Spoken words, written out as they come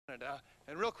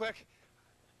And real quick,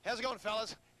 how's it going,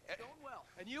 fellas? Going well.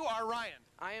 And you are Ryan.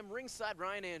 I am Ringside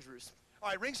Ryan Andrews. All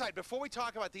right, Ringside, before we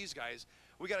talk about these guys,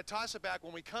 we got to toss it back.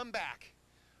 When we come back,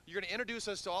 you're going to introduce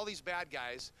us to all these bad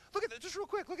guys. Look at this, just real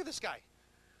quick, look at this guy.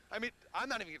 I mean, I'm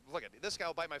not even, look at this guy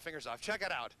will bite my fingers off. Check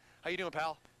it out. How you doing,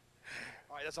 pal?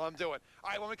 All right, that's all I'm doing. All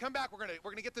right, when we come back, we're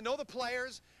gonna get to know the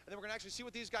players, and then we're gonna actually see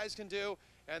what these guys can do.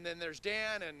 And then there's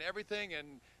Dan and everything,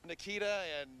 and Nikita,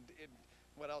 and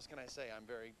what else can I say? I'm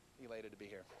very elated to be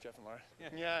here. Jeff and Laura.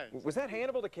 Yeah. Was that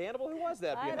Hannibal the Cannibal? Who was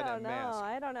that behind that mask?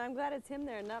 I don't know. I'm glad it's him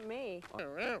there, not me.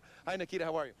 Hi, Nikita.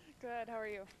 How are you? Good. How are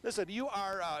you? Listen, you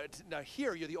are now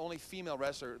here. You're the only female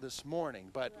wrestler this morning,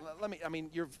 but I mean,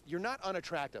 you're not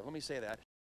unattractive. Let me say that.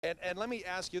 And let me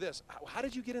ask you this. How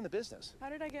did you get in the business? How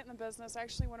did I get in the business?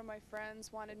 Actually, one of my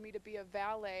friends wanted me to be a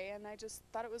valet, and I just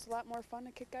thought it was a lot more fun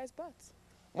to kick guys' butts.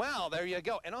 Well, there you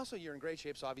go. And also, you're in great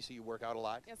shape, so obviously you work out a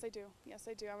lot. Yes, I do. Yes,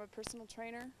 I do. I'm a personal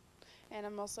trainer, and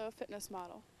I'm also a fitness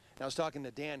model. And I was talking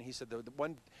to Dan. He said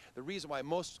the reason why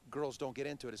most girls don't get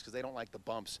into it is because they don't like the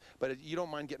bumps. But you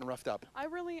don't mind getting roughed up. I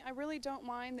really don't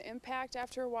mind the impact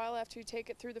after a while. After you take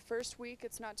it through the first week,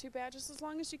 it's not too bad. Just as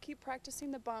long as you keep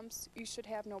practicing the bumps, you should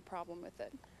have no problem with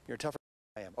it. You're tougher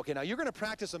than I am. Okay, now you're going to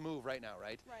practice a move right now,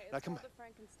 right? Right. Now It's called the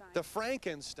Frankenstein. The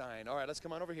Frankenstein. All right, let's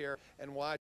come on over here and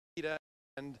watch Nikita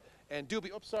and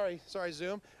Doobie. Oops, sorry,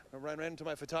 Zoom. I ran into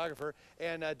my photographer.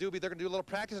 And Doobie, they're going to do a little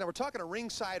practice. Now, we're talking to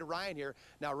Ringside Ryan here.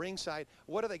 Now, Ringside,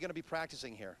 what are they going to be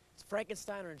practicing here? It's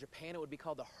Frankenstein, or in Japan, it would be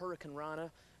called the Hurricane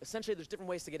Rana. Essentially, there's different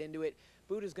ways to get into it.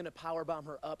 Buddha's going to powerbomb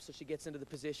her up so she gets into the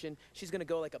position. She's going to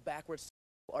go like a backwards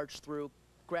arch through,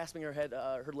 grasping her head,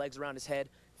 her legs around his head,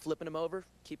 flipping him over,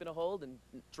 keeping a hold, and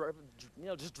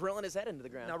just drilling his head into the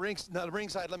ground. Now,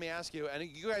 Ringside, let me ask you, and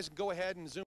you guys go ahead and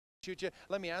Zoom shoot you.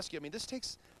 Let me ask you, I mean, this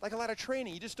takes like a lot of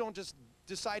training. You just don't just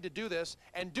decide to do this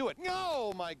and do it.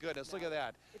 No, my goodness, look at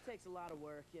that. It takes a lot of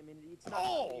work. I mean, it's not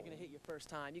something you're going to hit your first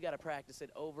time. You got to practice it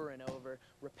over and over.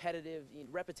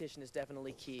 Repetition is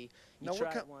definitely key. You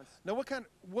try it once. Now,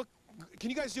 can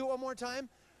you guys do it one more time?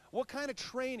 What kind of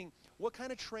training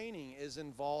is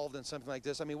involved in something like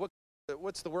this? I mean,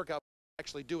 what's the workout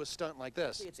actually do a stunt like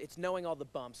this? It's knowing all the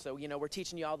bumps. So, we're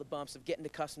teaching you all the bumps of getting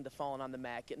accustomed to falling on the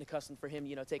mat, getting accustomed for him,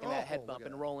 taking that head bump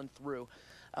and rolling through.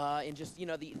 And just,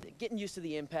 getting used to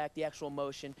the impact, the actual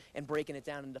motion, and breaking it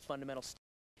down into fundamental stuff.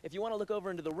 If you want to look over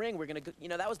into the ring, we're going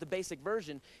to, that was the basic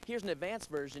version. Here's an advanced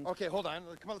version. Okay, hold on.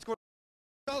 Come on, let's go.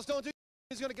 Fellas, don't do it.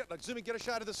 He's going to get a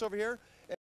shot of this over here.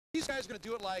 And these guys are going to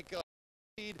do it like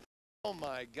oh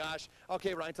my gosh.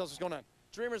 Okay, Ryan, tell us what's going on.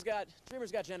 Dreamer's got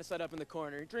Genocide up in the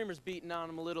corner. Dreamer's beating on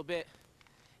him a little bit,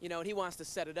 and he wants to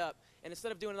set it up. And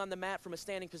instead of doing it on the mat from a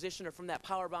standing position or from that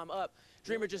power bomb up,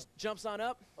 Dreamer just jumps on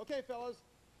up. Okay, fellas.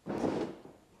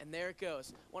 And there it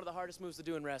goes. One of the hardest moves to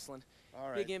do in wrestling. All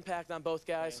right. Big impact on both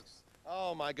guys. Thanks.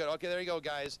 Oh my God. Okay, there you go,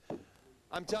 guys.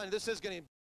 I'm telling you, this is going to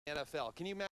be NFL. Can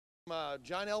you imagine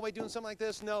John Elway doing something like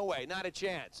this? No way, not a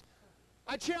chance.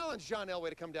 I challenge John Elway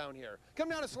to come down here. Come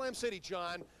down to Slam City,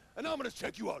 John. And I'm going to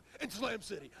check you out in Slam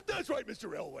City. That's right,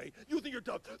 Mr. Elway. You think you're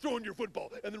tough throwing your football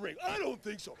in the ring. I don't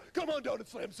think so. Come on down to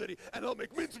Slam City, and I'll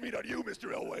make mincemeat out of you,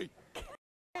 Mr. Elway.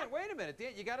 Dan, wait a minminute,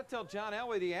 Dan. You got to tell John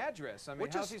Elway the address. I mean,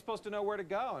 how's he supposed to know where to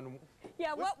go? And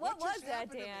yeah, what was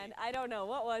that, Dan? I don't know.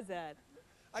 What was that?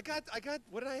 I got.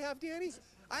 What did I have, Danny?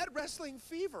 I had wrestling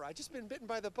fever. I just been bitten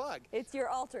by the bug. It's your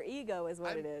alter ego, is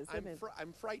what it is.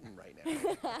 I'm frightened right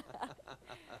now.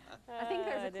 I think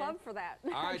there's a club for that.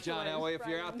 All right, John Elway, if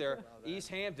you're out there, East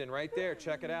Hampton, right there.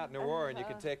 Check it out in Aurora, and you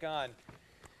can take on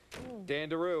Dan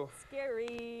Daru.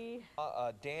 Scary.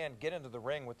 Dan, get into the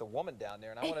ring with the woman down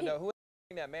there, and I want to know who ended up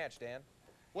winning that match, Dan.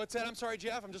 What's that? I'm sorry,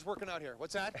 Jeff. I'm just working out here.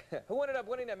 What's that? Who ended up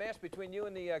winning that match between you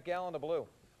and the gal in the blue?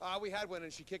 We had one,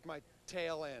 and she kicked my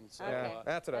tail end. So, okay. Yeah,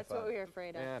 that's what I thought. That's what we were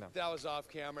afraid of. Yeah, I know. That was off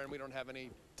camera, and we don't have any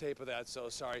tape of that, so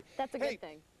sorry. That's a good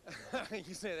thing.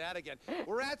 You say that again.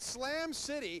 We're at Slam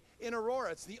City in Aurora.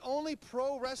 It's the only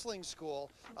pro wrestling school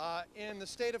in the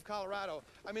state of Colorado.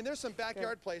 I mean, there's some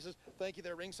backyard places. Thank you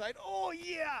there, Ringside. Oh,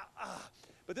 yeah.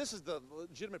 But this is the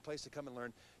legitimate place to come and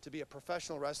learn to be a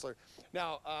professional wrestler.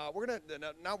 Now, we're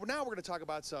gonna talk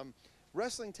about some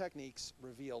wrestling techniques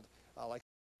revealed, like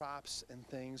props and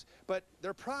things. But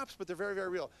they're props, but they're very, very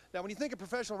real. Now, when you think of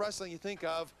professional wrestling, you think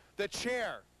of the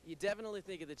chair. You definitely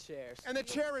think of the chair. And the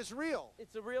chair is real.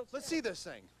 It's a real chair. Let's see this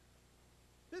thing.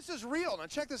 This is real. Now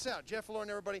check this out, Jeff, Lauren,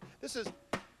 everybody. That's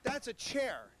a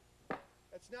chair.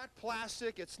 It's not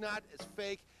plastic. It's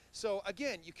fake. So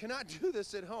again, you cannot do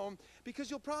this at home because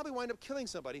you'll probably wind up killing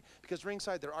somebody, because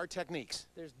ringside there are techniques.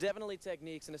 There's definitely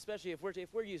techniques, and especially if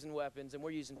we're using weapons and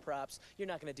we're using props, you're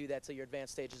not going to do that till your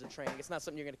advanced stages of training. It's not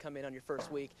something you're going to come in on your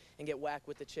first week and get whacked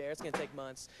with the chair. It's going to take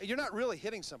months. You're not really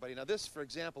hitting somebody. Now this, for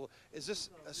example, is this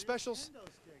a special?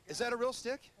 Is that a real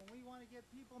stick? When we want to get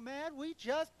people mad, we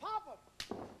just pop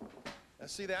them. Now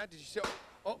see that? Did you see?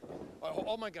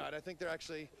 Oh my God! I think they're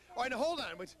actually. All right, now hold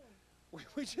on.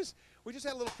 We just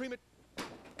had a little premature.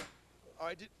 All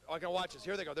right, I can watch this.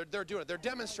 Here they go. They're doing it. They're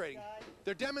demonstrating.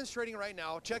 They're demonstrating right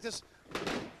now. Check this.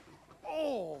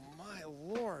 Oh my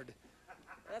Lord!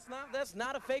 That's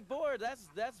not a fake board.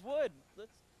 That's wood.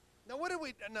 Now what did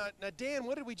we? Now Dan,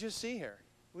 what did we just see here?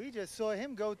 We just saw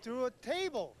him go through a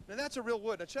table. Now that's a real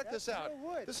wood. Now check this out.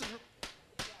 Real wood.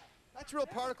 That's real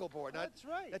particle board. Now, That's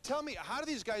right. Now tell me, how do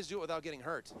these guys do it without getting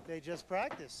hurt? They just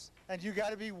practice, and you got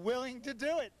to be willing to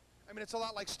do it. I mean, it's a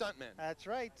lot like stuntmen. That's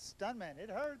right, stuntman. It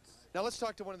hurts. Now let's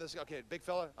talk to one of this. Okay, big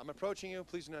fella, I'm approaching you.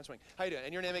 Please do not swing. How you doing?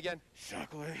 And your name again?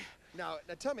 Shockwave. Now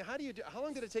tell me, how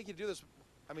long did it take you to do this?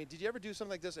 I mean, did you ever do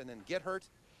something like this and then get hurt?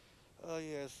 Oh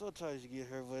yeah, sometimes you get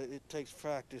hurt, but it takes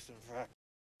practice and practice.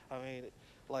 I mean,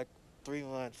 like 3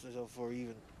 months before you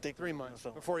even think. 3 months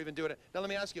before even doing it. Now let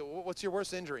me ask you, what's your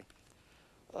worst injury?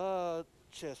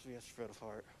 Chest being spread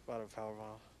apart by the power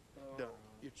bomb. No,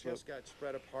 your chest got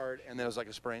spread apart and then it was like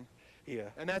a sprain? Yeah.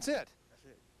 And that's it? That's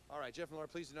it. All right, Jeff and Laura,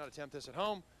 please do not attempt this at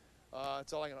home.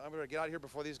 That's all I'm going to get out of here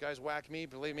before these guys whack me.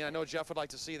 Believe me, I know Jeff would like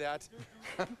to see that.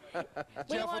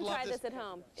 We won't try this at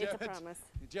home. It's a promise.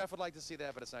 Jeff would like to see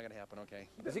that, but it's not going to happen, okay?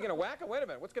 Is he going to whack him? Wait a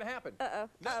minute. What's going to happen? Uh-oh.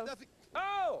 Nothing.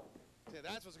 Oh! Yeah,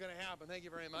 that's what's going to happen. Thank you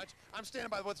very much. I'm standing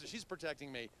by what's she's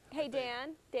protecting me. Hey,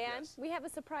 Dan, Yes. we have a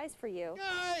surprise for you.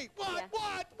 Hey, what?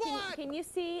 Yeah. What? Can you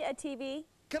see a TV?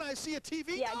 Can I see a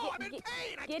TV? Yeah, no, I'm in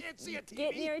pain. I can't see a TV.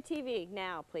 Get near a TV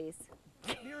now, please.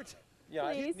 Near Yeah,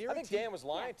 I Please. think Dan was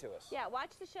lying to us. Yeah,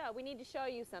 watch the show. We need to show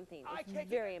you something. I It's can't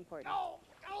very important. No.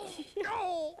 Oh,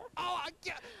 I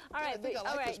can't. All right, I think I like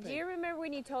all this right. Do pain. you remember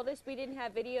when you told us we didn't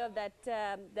have video of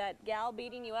that gal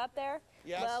beating you up there?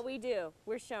 Yes. Well, we do.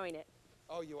 We're showing it.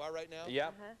 Oh, you are right now? Yep.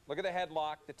 Uh-huh. Look at the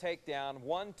headlock, the takedown.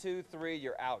 1, 2, 3,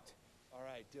 you're out. All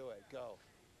right, do it. Go.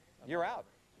 You're out.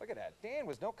 Look at that. Dan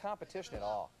was no competition at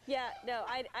all. Yeah, no,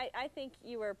 I think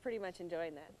you were pretty much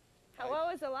enjoying that. What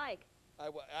was it like?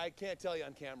 I can't tell you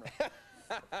on camera.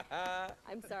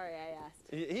 I'm sorry I asked.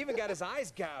 He even got his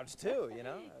eyes gouged, too, you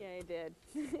know? Yeah, I did.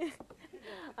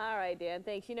 All right, Dan,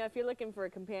 thanks. You know, if you're looking for a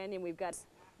companion, we've got...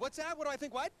 What's that? What do I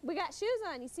think? What? We got shoes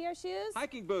on. You see our shoes?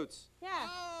 Hiking boots. Yeah.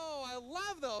 Oh, I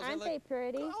love those. Aren't they look,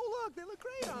 pretty? Oh, look, they look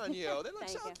great on you. They look Thank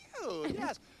so cute.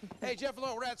 Yes. Hey, Jeff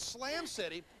Malone, we're at Slam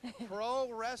City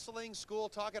Pro Wrestling School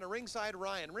talking to Ringside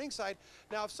Ryan. Ringside,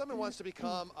 now if someone wants to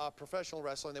become a professional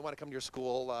wrestler and they want to come to your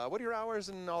school, what are your hours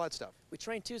and all that stuff? We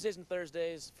train Tuesdays and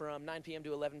Thursdays from 9 p.m.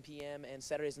 to 11 p.m. and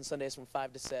Saturdays and Sundays from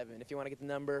 5 to 7. If you want to get the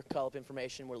number, call up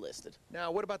information, we're listed.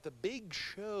 Now, what about the big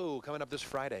show coming up this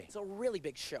Friday? It's a really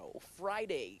big show.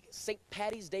 Friday, St.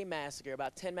 Patty's Day Massacre.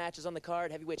 About 10 matches on the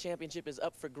card. Heavyweight championship is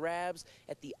up for grabs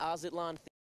at the Ozatlan Theater.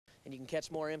 And you can catch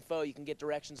more info. You can get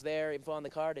directions there. Info on the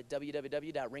card at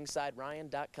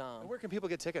www.ringsideryan.com. And where can people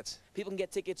get tickets? People can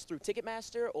get tickets through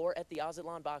Ticketmaster or at the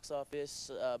Ozatlan box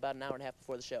office about an hour and a half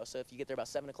before the show. So if you get there about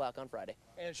 7 o'clock on Friday.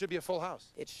 And it should be a full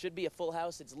house. It should be a full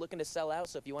house. It's looking to sell out.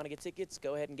 So if you want to get tickets,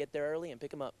 go ahead and get there early and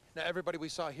pick them up. Now, everybody we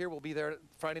saw here will be there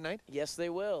Friday night? Yes, they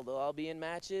will. They'll all be in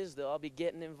matches. They'll all be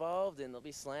getting involved, and they'll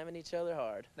be slamming each other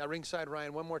hard. Now, Ringside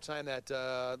Ryan, one more time that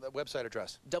website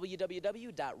address.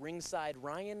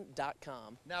 www.ringsideryan.com.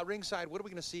 Now, Ringside, what are we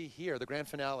going to see here, the grand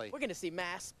finale? We're going to see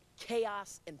mass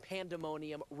chaos and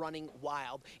pandemonium running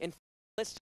wild. And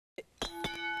let's get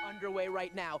underway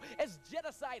right now as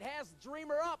Genocide has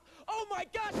Dreamer up. Oh my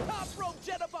gosh, top rope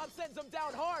Genobomb sends him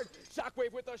down hard.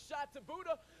 Shockwave with a shot to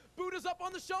Buddha. Buddha's up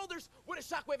on the shoulders. What does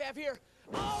Shockwave have here?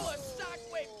 Oh, a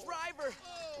Shockwave driver.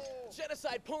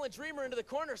 Genocide pulling Dreamer into the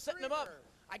corner, setting him up.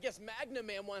 I guess Magnum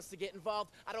Man wants to get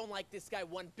involved. I don't like this guy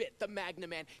one bit, the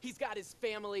Magnum Man. He's got his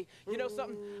family. You know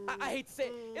something? I hate to say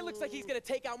it. It looks like he's going to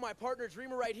take out my partner,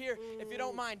 Dreamer, right here. If you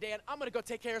don't mind, Dan, I'm going to go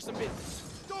take care of some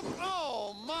business.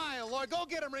 Oh, my Lord. Go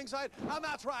get him, Ringside. And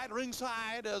that's right,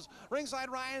 Ringside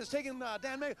Ryan is taking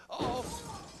Dan May.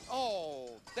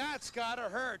 Oh, that's got to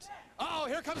hurt. Oh,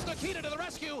 here comes Nikita to the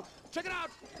rescue. Check it out.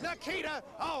 Nikita.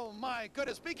 Oh, my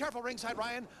goodness. Be careful, Ringside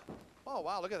Ryan. Oh,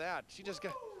 wow, look at that. She just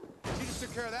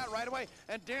took care of that right away,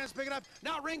 and Dan's picking up.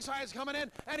 Now Ringside's coming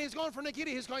in, and he's going for Nikita.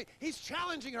 He's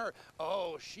challenging her.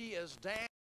 Oh, she is Dan.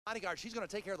 bodyguard. She's going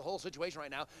to take care of the whole situation right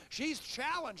now. She's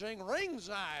challenging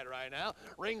Ringside right now.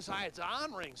 Ringside's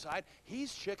on Ringside.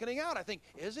 He's chickening out, I think.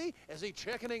 Is he? Is he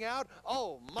chickening out?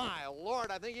 Oh, my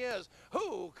Lord, I think he is.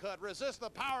 Who could resist the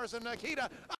powers of Nikita?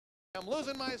 I'm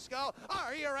losing my skull.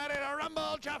 Are you ready to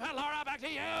rumble? Jeff and Laura, back to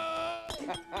you.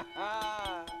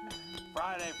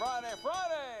 Friday, Friday,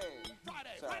 Friday!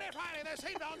 Friday, the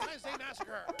St. Valentine's Day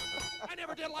Massacre. I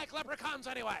never did like leprechauns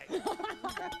anyway.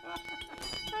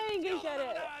 I think you got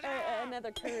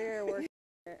another career work.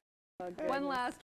 One last